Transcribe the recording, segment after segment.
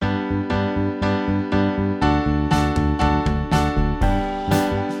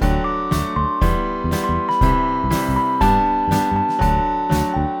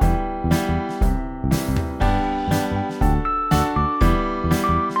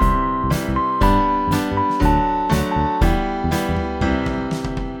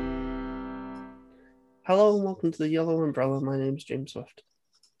welcome to the Yellow Umbrella. My name's James Swift.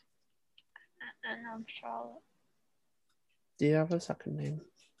 And I'm Charlotte. Do you have a second name?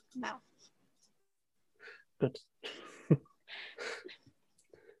 No. Good.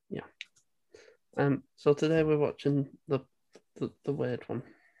 Yeah. So today we're watching the weird one.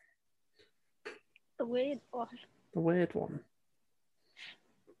 The weird one. The weird one.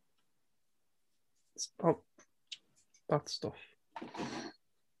 It's about bad stuff.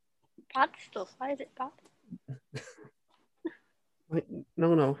 Bad stuff? Why is it bad? Like,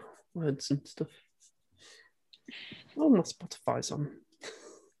 no, words and stuff. Oh, my Spotify's on.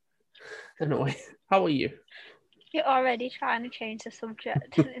 Anyway, how are you? You're already trying to change the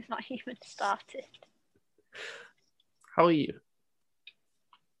subject and it's not even started. How are you?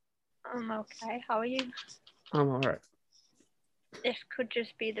 I'm okay. How are you? I'm alright. This could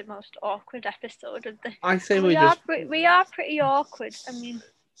just be the most awkward episode of the. I say we are pretty awkward. I mean.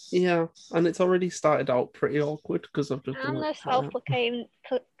 Yeah, and it's already started out pretty awkward because I've just. I'm the self-proclaimed.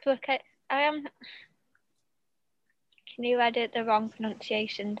 I am. Can you edit the wrong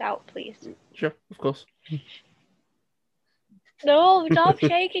pronunciations out, please? Sure, of course. No, stop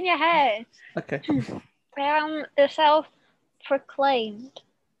shaking your head. Okay. I am the self-proclaimed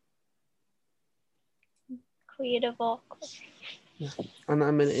queen of awkward. Yeah. And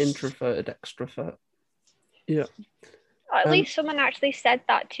I'm an introverted extrovert. Yeah. At least someone actually said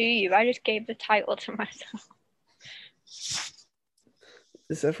that to you. I just gave the title to myself.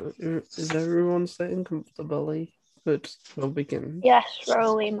 Is everyone staying comfortably? Good. We'll begin. Yes,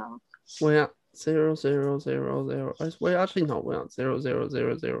 Rolly Mark. We're at 0000. We're actually not. We're at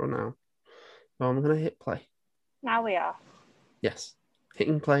 0000 now. So I'm gonna hit play. Now we are. Yes.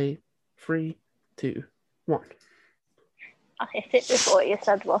 Hitting play. 3, 2, 1. I hit it before you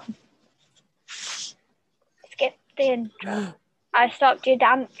said one. Skip the intro. I stopped you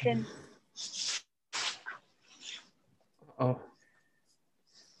dancing. Oh.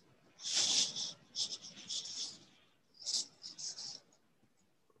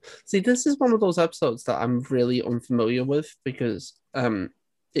 See, this is one of those episodes that I'm really unfamiliar with because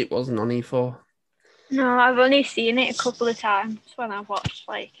it wasn't on E4. No, I've only seen it a couple of times when I've watched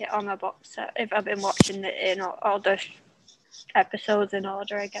it on a box set. If I've been watching it in all the episodes in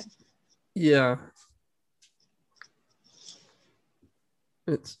order again. Yeah.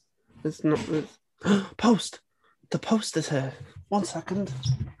 It's not. Post! The post is here. 1 second.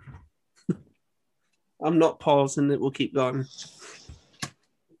 I'm not pausing, it will keep going.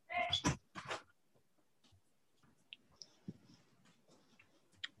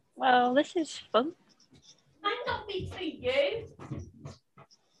 Well, this is fun. Might not be for you.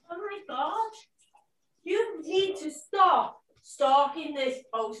 Oh my god. You need to stop stalking this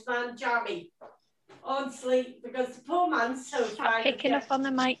postman, Jammy. Honestly, because the poor man's so Stop picking up on the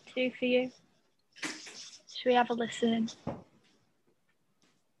mic too for you. Should we have a listen?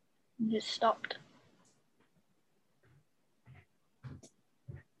 And just stopped.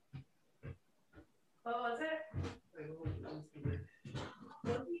 What was it?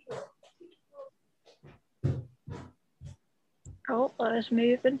 Oh, there's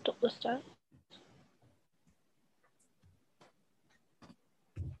movement up the stairs.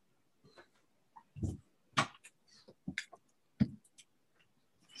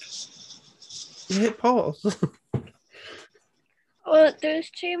 You hit pause. Well, there's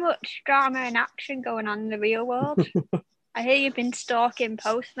too much drama and action going on in the real world. I hear you've been stalking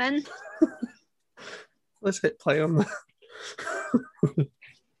postmen. Let's hit play on that.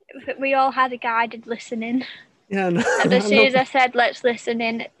 We all had a guided listening. Yeah, no, And as soon as I said, let's listen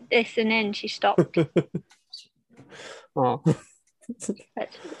in, she stopped. Oh.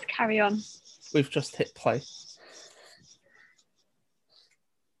 Let's carry on. We've just hit play.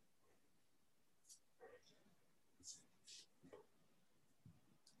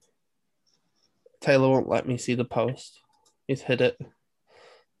 Taylor won't let me see the post. He's hid it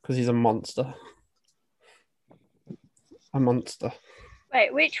because he's a monster. A monster.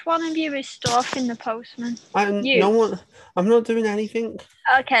 Wait, which one of you is stalking the postman? No one. I'm not doing anything.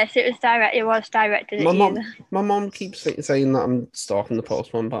 Okay, so it was directed at you. My mom keeps saying that I'm stalking the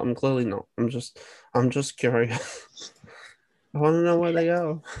postman, but I'm clearly not. I'm just curious. I want to know where they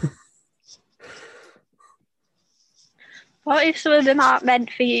go. What if some of them aren't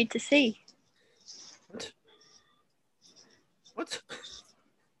meant for you to see? What?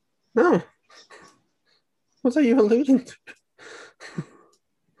 No. What are you alluding to?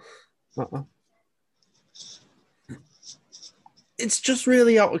 It's just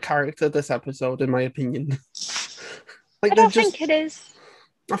really out of character, this episode, in my opinion. I don't think it is.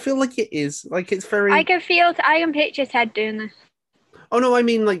 I feel like it is. Like, it's very... I can picture Ted doing this. Oh, no, I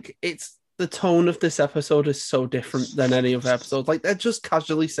mean, like, the tone of this episode is so different than any other episode. Like, they're just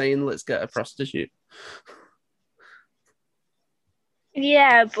casually saying, let's get a prostitute.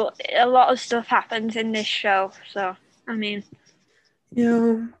 Yeah, but a lot of stuff happens in this show, so I mean,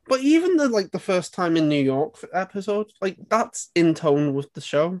 yeah. But even the first time in New York episode, like that's in tone with the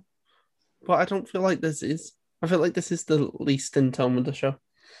show. But I don't feel like this is. I feel like this is the least in tone with the show,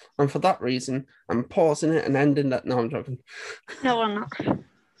 and for that reason, I'm pausing it and ending that. No, I'm joking. no, I'm not.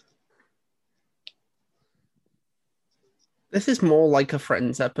 This is more like a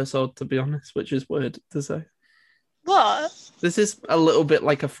Friends episode, to be honest, which is weird to say. What? This is a little bit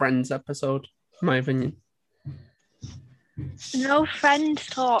like a Friends episode, in my opinion. No Friends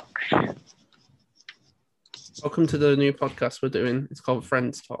talk. Welcome to the new podcast we're doing. It's called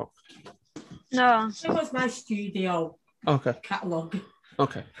Friends Talk. No. It was my studio Okay. catalogue.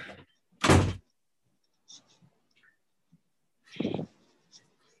 Okay.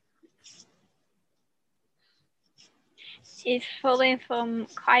 It's pulling from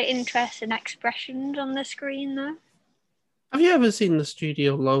quite interesting expressions on the screen, though. Have you ever seen the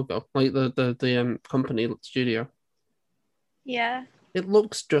studio logo, like the company studio? Yeah. It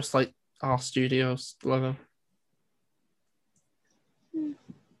looks just like our studio's logo.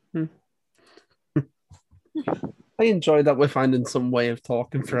 I enjoy that we're finding some way of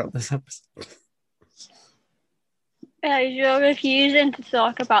talking throughout this episode. Yeah, you're refusing to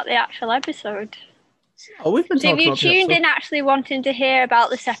talk about the actual episode. Oh, we've been So if talking you about the tuned episode. in actually wanting to hear about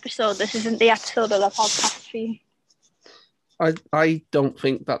this episode, this isn't the episode of the podcast for you. I don't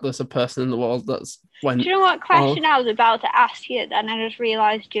think that there's a person in the world that's went. Do you know what question I was about to ask you? Then I just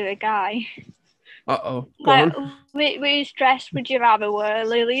realised you're a guy. Go Like, on. which dress would you rather wear,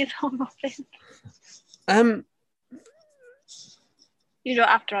 Lily's or Robin? You don't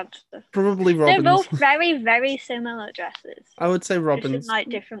have to answer. Probably Robin's. They're both very, very similar dresses. I would say Just Robin's. in like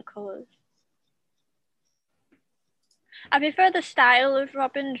different colours. I prefer the style of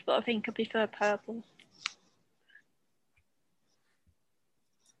Robin's, but I think I prefer purple.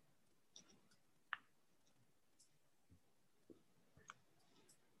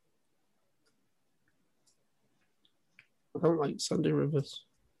 I don't like Sandy Rivers.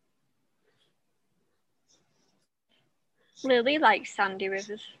 Lily likes Sandy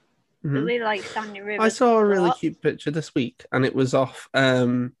Rivers. Mhm. Lily likes Sandy Rivers. I saw a really lot. cute picture this week, and it was off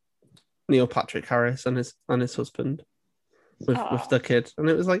Neil Patrick Harris and his husband with the kid, and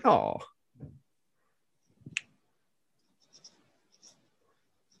it was like, oh.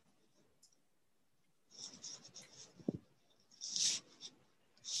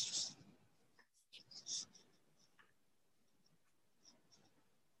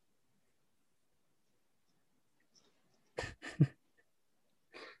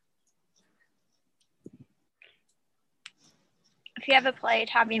 Have you ever played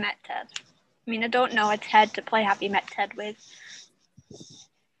Have You Met Ted? I mean, I don't know a Ted to play Have You Met Ted with.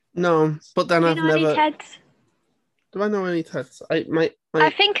 No, but then Do you I've know any never. Teds? Do I know any Teds? I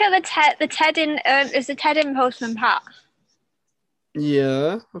think of the Ted in is the Ted in Postman Pat.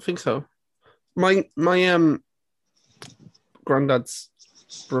 Yeah, I think so. My granddad's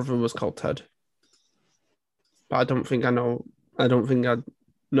brother was called Ted, but I don't think I know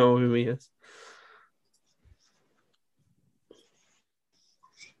who he is.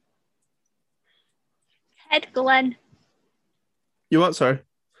 Ted Glenn. You what? Sorry.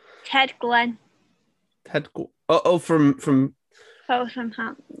 Ted Glenn. From Postman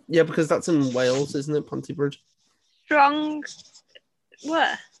Pat. yeah, because that's in Wales, isn't it? Pontypridd. Strong.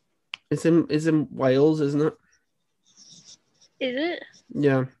 Where? It's in Wales, isn't it? Is it?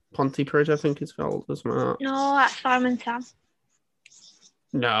 Yeah, Pontypridd, I think it's called, or something like that. No, that's Simon Sam.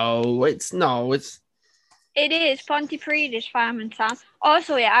 No, it's It is. Pontypridd is Fireman Sam.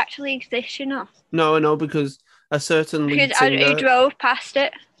 Also, it actually exists, you know. No, I know, because a certain lead Because I singer, drove past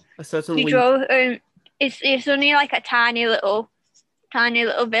it. a certain He lead, drove. It's only like a tiny little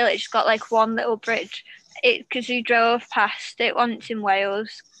village. It's got like one little bridge. Because he drove past it once in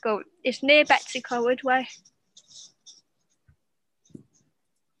Wales. It's near Betsy Coward Way.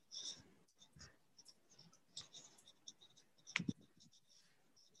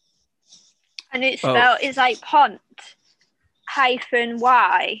 And it's spelled, it's like Pont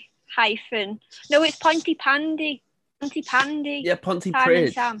 -Y no, it's Pontypandy. Pontypandy. yeah,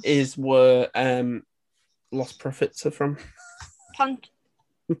 Pontypridd is where Lost Prophets are from.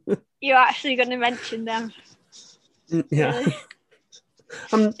 You're actually going to mention them. Yeah. Really?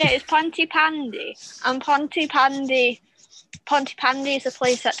 It's Pontypandy. And Pontypandy is a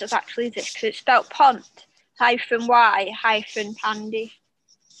place that does actually exist because it's spelled Pont -Y -Pandy.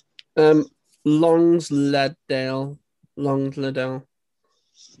 Longsledale.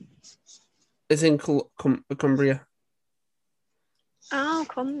 It's in Cumbria. Oh,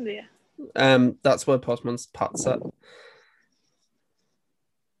 Cumbria. That's where Postman's Pat's at.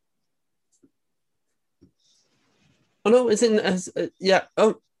 Oh no, it's in yeah.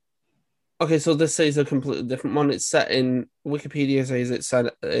 Oh, okay. So this says a completely different one. It's set in Wikipedia says it's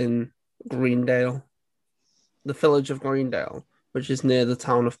set in Greendale, the village of Greendale, which is near the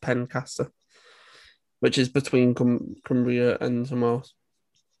town of Pencaster, which is between Cumbria and somewhere else.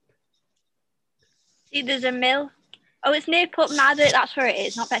 See, there's a mill. Oh, it's near Port Maddox. That's where it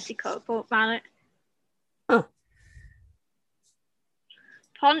is, not Petticoat, Port Maddox. Oh.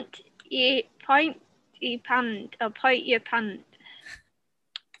 Point ye pand, or point ye pand.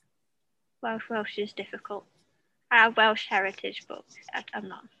 Welsh is difficult. I have Welsh heritage, but I'm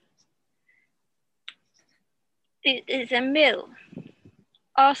not. It is a mill,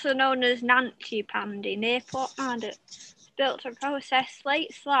 also known as Nancy Pandy, near Port Maddox, built to process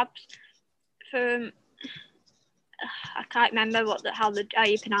slate slabs from. I can't remember how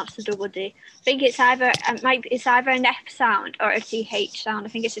you pronounce the double D. I think it's either an F sound or a TH sound. I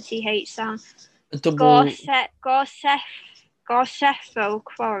think it's a TH sound. A double. Gorsethro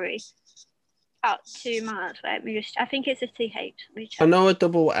Quarry. About 2 miles. I think it's a TH. I know a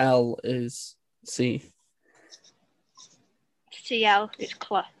double L is C. CL is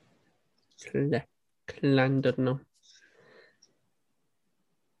Cl. Clandidno.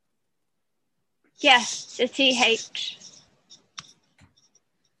 Yes, a TH.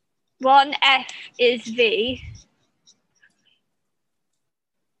 One F is V.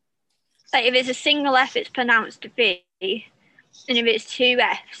 Like if it's a single F, it's pronounced V. And if it's two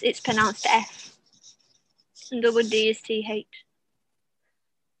Fs, it's pronounced F. And double D is TH.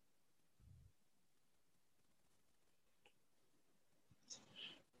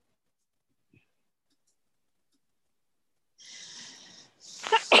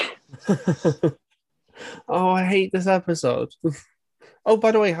 Oh, I hate this episode. Oh,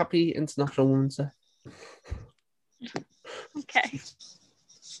 by the way, happy International Women's Day. Okay.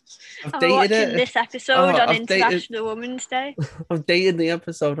 I've I'm dated watching it. this episode on International Women's Day. I've dated the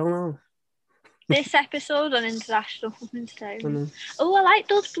episode. Oh no. This episode on International Women's Day. Oh, I like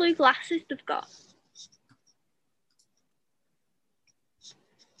those blue glasses they've got.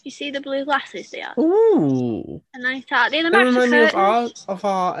 You see the blue glasses they have? Ooh. A nice art. They remind me of our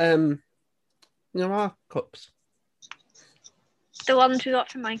our cups. The ones we got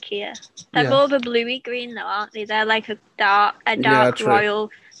from IKEA. They're more of a bluey green though, aren't they? They're like a dark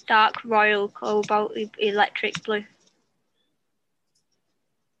royal cobalt electric blue.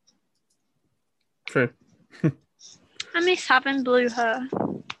 True. I miss having blue hair.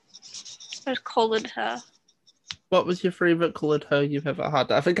 Or coloured hair. What was your favourite coloured hair you've ever had?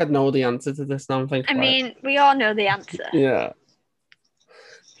 I think I know the answer to this now. I mean, we all know the answer. Yeah.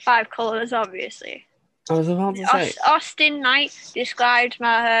 5 colours, obviously. I was about to say. Austin Knight described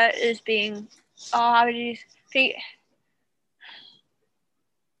my hair as being. How do you think?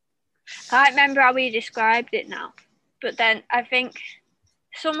 I can't remember how he described it now. But then I think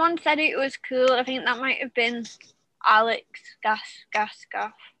someone said it was cool. I think that might have been Alex Gaff.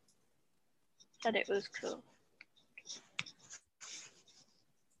 Said it was cool.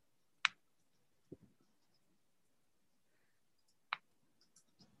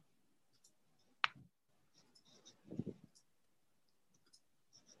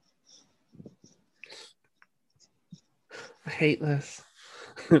 I hate this.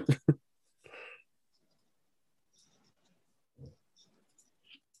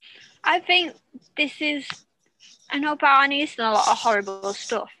 I think this is. I know Barney's done a lot of horrible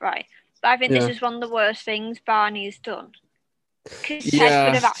stuff, right? But I think this is one of the worst things Barney's done. Because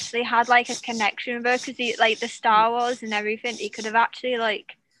Ted could have actually had like a connection with her, because he like the Star Wars and everything. He could have actually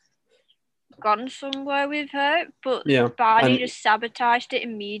like gone somewhere with her, but Barney just sabotaged it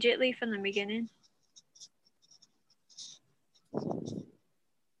immediately from the beginning.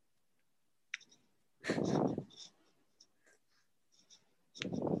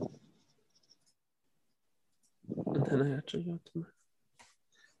 And then I actually got to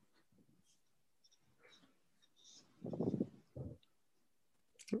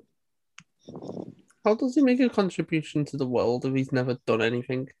How does he make a contribution to the world if he's never done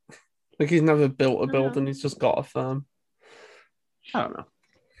anything? Like he's never built a building, he's just got a firm. I don't know.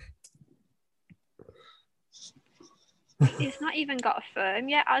 He's not even got a firm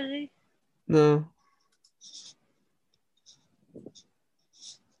yet, has he? No.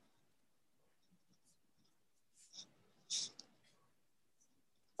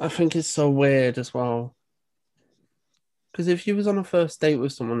 I think it's so weird as well. Because if you was on a first date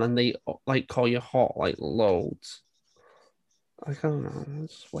with someone and they like call you hot like loads, I don't know,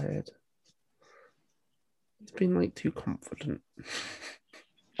 it's weird. It's been like too confident.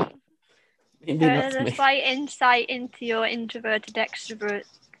 Maybe that's A me. slight insight into your introverted extrovert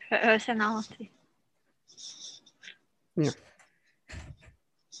personality. Yeah.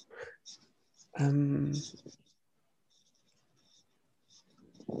 I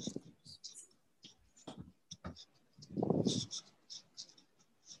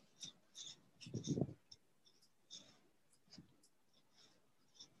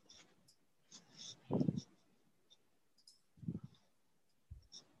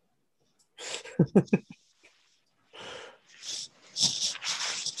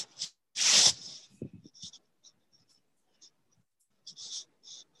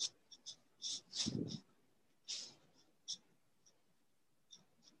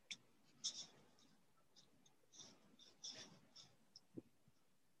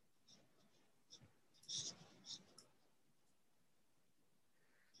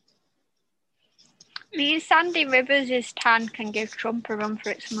mean, Sandy Rivers' tan can give Trump a run for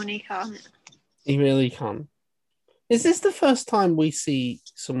its money, can't it? He really can. Is this the first time we see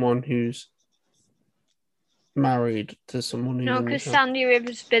someone who's married to someone who's No, in the because show? Sandy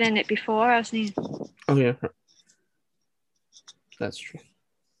Rivers has been in it before, hasn't he? Oh, yeah. That's true.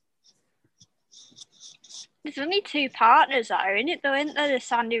 There's only 2 partners that are in it, though, isn't there? The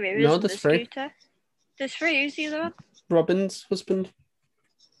Sandy Rivers No, and the there's 3. Scooter. There's 3. Who's the other one? Robin's husband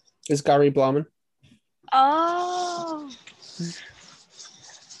is Gary Blauman. Oh.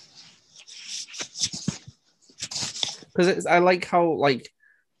 Because I like how like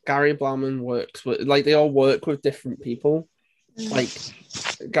Gary Blauman works with, like, they all work with different people. Like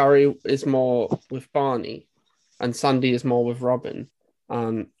Gary is more with Barney, and Sandy is more with Robin,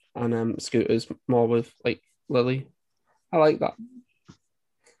 and Scooter's more with like Lily. I like that.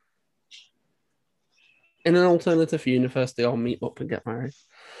 In an alternative universe, they all meet up and get married.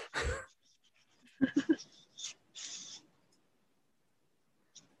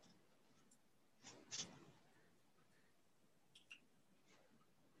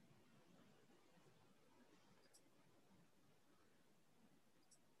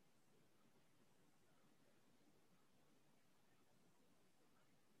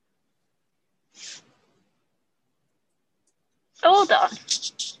 Hold on.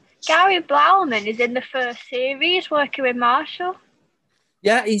 Gary Blauman is in the first series working with Marshall.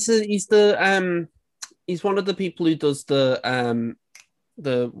 Yeah, he's one of the people who does the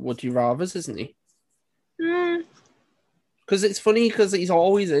Would You Rather's, isn't he? Because it's funny because he's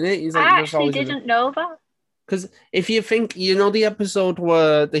always in it. He's like, I just actually always in it. didn't know that. Because if you think, you know, the episode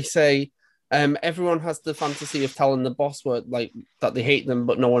where they say everyone has the fantasy of telling the boss like that they hate them,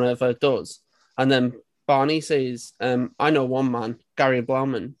 but no one ever does. And then Barney says, I know one man, Gary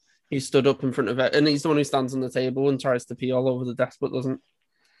Blauman. He stood up in front of it, and he's the one who stands on the table and tries to pee all over the desk, but doesn't.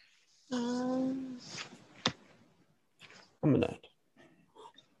 I'm a nerd.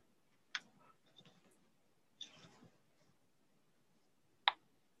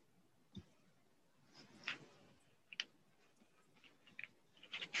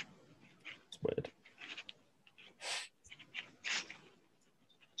 It's weird.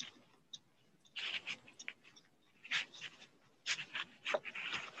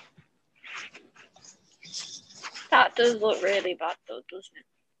 That does look really bad, though, doesn't it?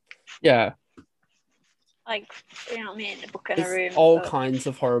 Yeah. Like, you know what I mean? A book in a room. It's all kinds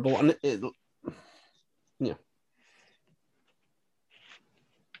of horrible. And yeah.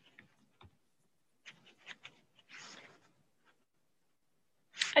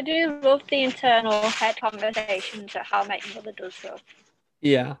 I do love the internal head conversations that How I Met Your Mother does, though.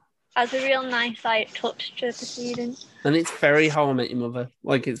 Yeah. Has a real nice, like, touch to the proceeding. And it's very How I Met Your Mother.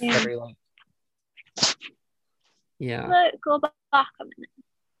 Like, it's very, like... Yeah. Look, go back a minute.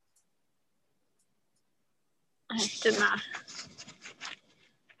 It doesn't matter.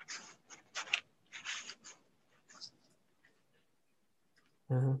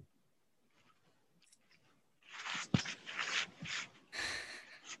 Uh-huh.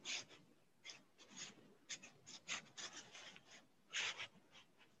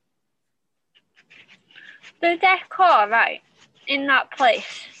 The decor, right, in that place.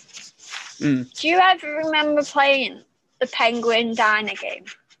 Do you ever remember playing the Penguin Diner game?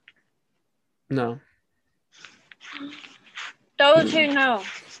 No. Those who know.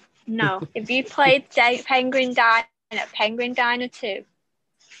 If you played Penguin Diner, Penguin Diner 2,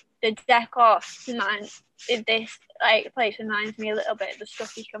 the decor this like place reminds me a little bit of the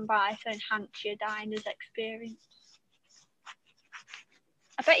stuff you can buy to enhance your diner's experience.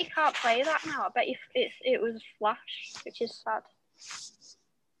 I bet you can't play that now. I bet it was Flash, which is sad.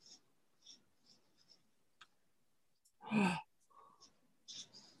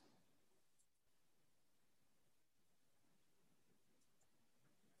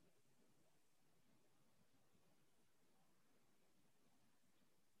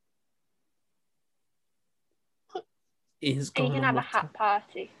 is You going can to have a matter. hat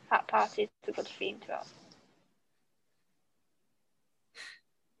party. Hat party is a good theme to have.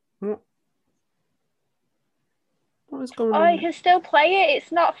 What is going Oh, on? you can still play it.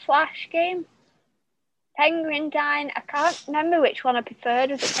 It's not a Flash game. Penguin Dine. I can't remember which one I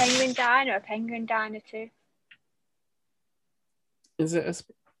preferred. Was it Penguin Dine or Penguin Diner 2? Is it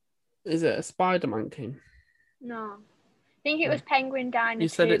a Spider-Man game? No. I think it was Penguin Diner 2. You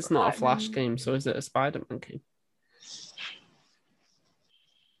said it's but not a can't Flash remember. game, so is it a Spider-Man game?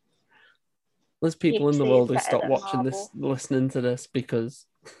 There's people in the DC world who better stop than watching Marvel. this, listening to this because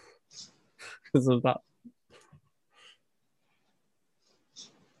of that.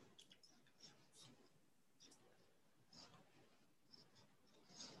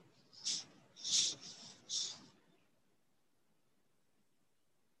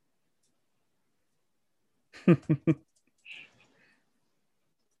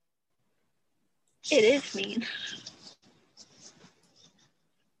 It is mean.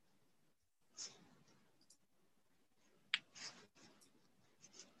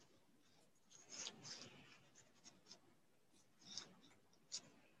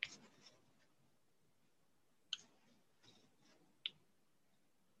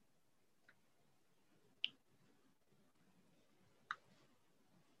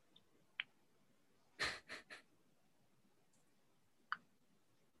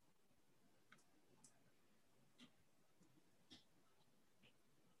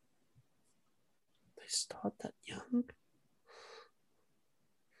 They start that young.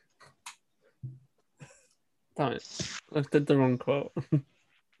 Damn it. I did the wrong quote.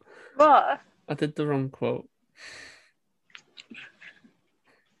 What? I did the wrong quote.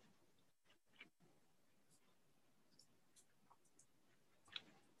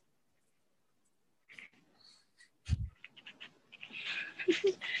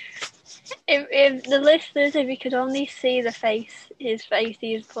 If the listeners, if you could only see his face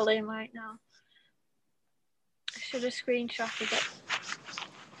he's pulling right now. I should have screenshotted it.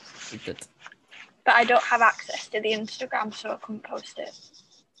 You did. But I don't have access to the Instagram, so I couldn't post it.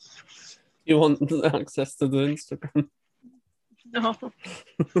 You want access to the Instagram? No.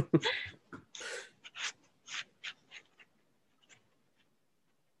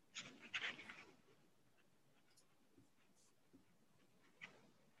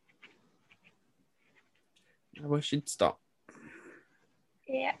 I wish you'd stop.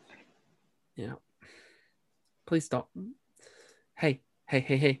 Yeah. Yeah. Please stop. Hey,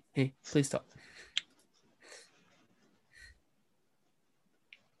 please stop.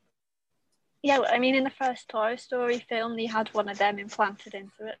 Yeah, I mean, in the first Toy Story film, they had one of them implanted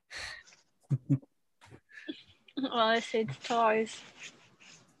into it. Well, it's toys.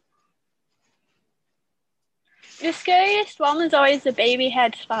 The scariest one was always the baby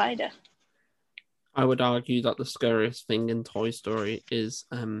head spider. I would argue that the scariest thing in Toy Story is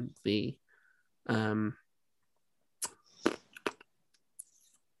the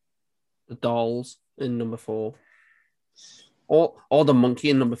dolls in number 4. Or the monkey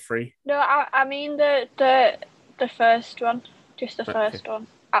in number 3. No, I mean the first one. Just the first one.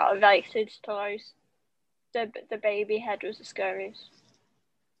 Out of like Sid's toys. The baby head was the scariest.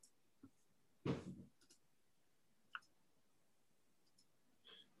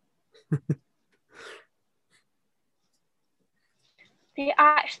 They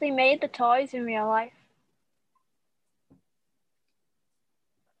actually made the toys in real life.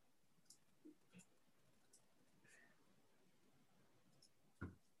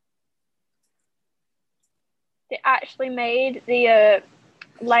 They actually made the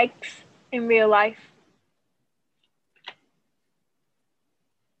legs in real life.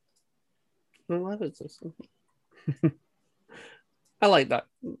 I like that.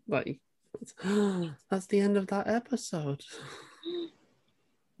 That's the end of that episode.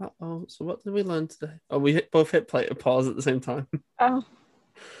 Uh-oh. So what did we learn today? Oh, we both hit play to pause at the same time. Oh.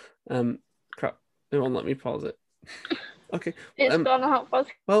 Crap. It won't let me pause it. Okay. It's gonna help us.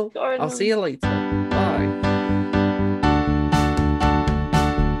 Well, I'll see you later.